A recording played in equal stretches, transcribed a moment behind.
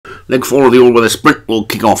Leg 4 of the all-weather sprint will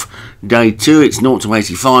kick off day 2. It's 0 to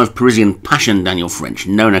 85. Parisian Passion, Daniel French.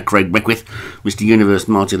 Nona, Craig Beckwith. Mr. Universe,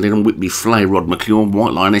 Martin Liddon. Whitby Flay, Rod McClure.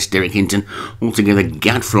 White Lioness, Derek Hinton. Altogether,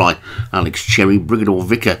 Gadfly, Alex Cherry. Brigador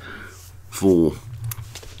Vicar for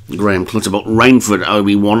Graham Clutterbuck. Rainford,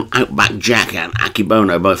 Obi-Wan. Outback Jack and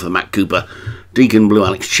Akibono, both for Matt Cooper. Deacon Blue,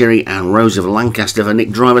 Alex Cherry. And Rose of Lancaster for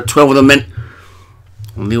Nick Driver. 12 of them men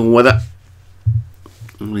on the all-weather.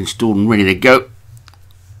 All installed and ready to go.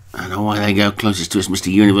 And away they go, closest to us,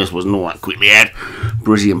 Mr. Universe wasn't all that quickly ahead.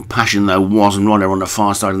 Parisian Passion, though, was, and right over on the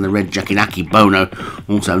far side in the red jacket, Akibono.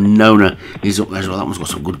 Also, Nona is up there as well. That one's got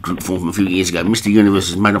some good group form from a few years ago. Mr. Universe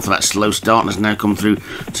has made up for that slow start and has now come through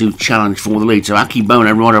to challenge for the lead. So,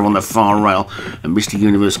 Akibono right over on the far rail, and Mr.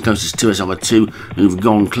 Universe closest to us are the two who've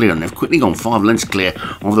gone clear. And they've quickly gone 5 lengths clear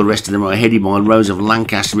of the rest of them. Are headed by Rose of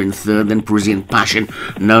Lancaster in third, then Parisian Passion.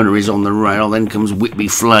 Nona is on the rail, then comes Whitby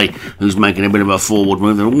Flay, who's making a bit of a forward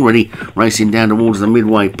move. They're already racing down towards the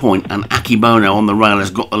midway point, and Akibono on the rail has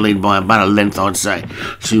got the lead by about a length, I'd say,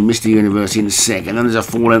 to Mr. Universe in second. Then there's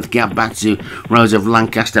a 4-length gap back to Rose of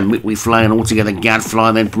Lancaster, Whitby Flay, and altogether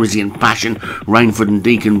Gadfly, then Parisian Passion, Rainford and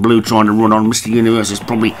Deacon Blue trying to run on. Mr. Universe has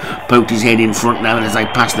probably poked his head in front now as they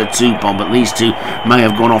pass the 2-pond, but these two may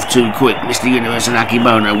have gone off too quick. Mr. Universe and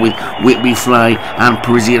Akibono with Whitby Flay and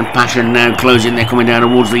Parisian Passion now closing. They're coming down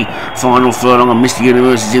towards the final furlong, and Mr.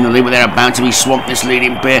 Universe is in the lead, but they're about to be swamped, this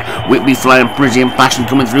leading pair. Whitby Flay and Parisian Passion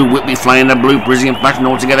coming through. Whitby Flay in the blue, Parisian Passion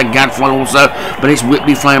altogether, Gadfly also, but it's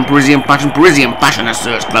Whitby Flay and Parisian Passion. Parisian Passion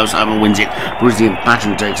asserts close home and wins it. Parisian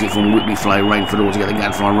Passion takes it from Whitby Flay, Rainford altogether,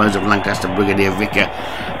 Gadfly, Rose of Lancaster, Brigadier Vicar,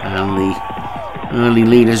 and the early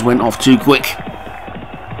leaders went off too quick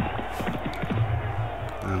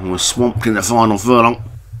and were swamped in the final furlong.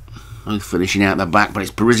 Both finishing out the back, but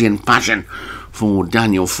it's Parisian Passion for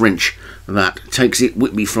Daniel French that takes it.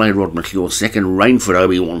 Whitby Flay, Rod McClure second, Rainford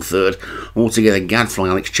Obi-Wan third, altogether Gadfly,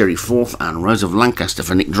 Alex Cherry fourth, and Rose of Lancaster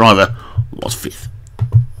for Nick Driver was fifth.